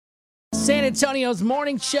San Antonio's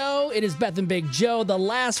morning show. It is Beth and Big Joe, the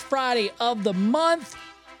last Friday of the month.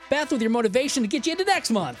 Beth, with your motivation to get you into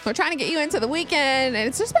next month. We're trying to get you into the weekend, and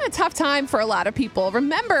it's just been a tough time for a lot of people.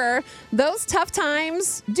 Remember, those tough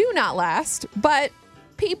times do not last, but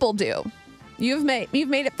people do. You've made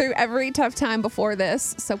it through every tough time before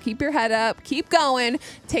this, so keep your head up, keep going,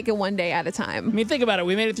 take it one day at a time. I mean, think about it.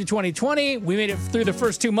 We made it through 2020. We made it through the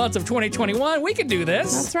first 2 months of 2021. We can do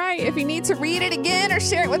this. That's right. If you need to read it again or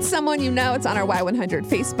share it with someone you know, it's on our Y100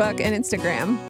 Facebook and Instagram.